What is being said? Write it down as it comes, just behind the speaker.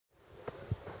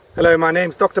Hello, my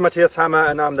name's Dr. Matthias Hammer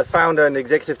and I'm the founder and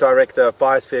executive director of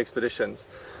Biosphere Expeditions.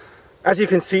 As you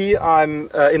can see, I'm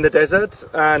in the desert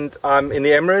and I'm in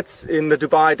the Emirates in the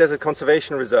Dubai Desert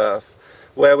Conservation Reserve,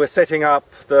 where we're setting up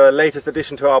the latest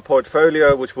addition to our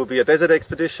portfolio, which will be a desert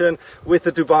expedition with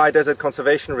the Dubai Desert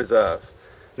Conservation Reserve.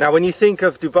 Now, when you think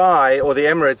of Dubai or the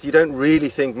Emirates, you don't really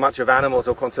think much of animals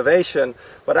or conservation,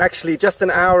 but actually just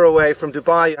an hour away from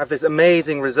Dubai you have this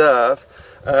amazing reserve,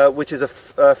 which is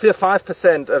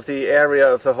 5% of the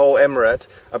area of the whole emirate,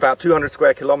 about 200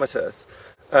 square kilometers.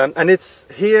 And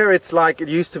it's like it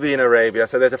used to be in Arabia.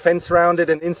 So there's a fence around it,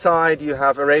 and inside you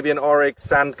have Arabian oryx,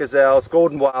 sand gazelles,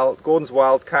 Gordon's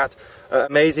wildcat,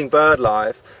 amazing bird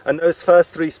life. And those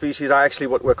first three species are actually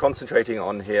what we're concentrating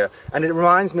on here. And it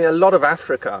reminds me a lot of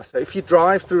Africa. So if you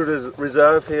drive through the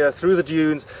reserve here, through the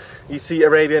dunes, you see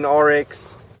Arabian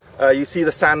oryx, you see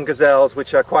the sand gazelles,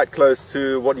 which are quite close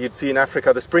to what you'd see in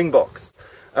Africa, the springboks.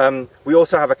 We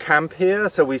also have a camp here,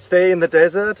 so we stay in the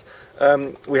desert.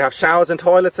 We have showers and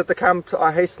toilets at the camp,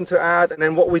 I hasten to add. And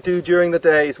then what we do during the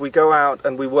day is we go out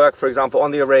and we work, for example,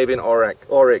 on the Arabian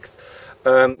oryx.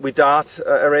 We dart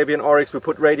Arabian oryx, we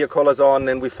put radio collars on,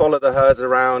 and we follow the herds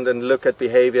around and look at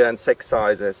behavior and sex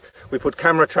sizes. We put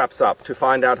camera traps up to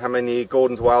find out how many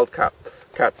Gordon's wildcat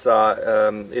cats are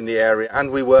in the area,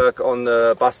 and we work on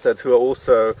the bustards, who are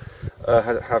also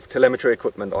have telemetry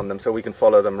equipment on them, so we can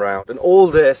follow them around. And all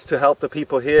this to help the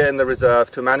people here in the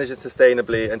reserve to manage it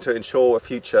sustainably and to ensure a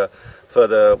future for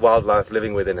the wildlife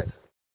living within it.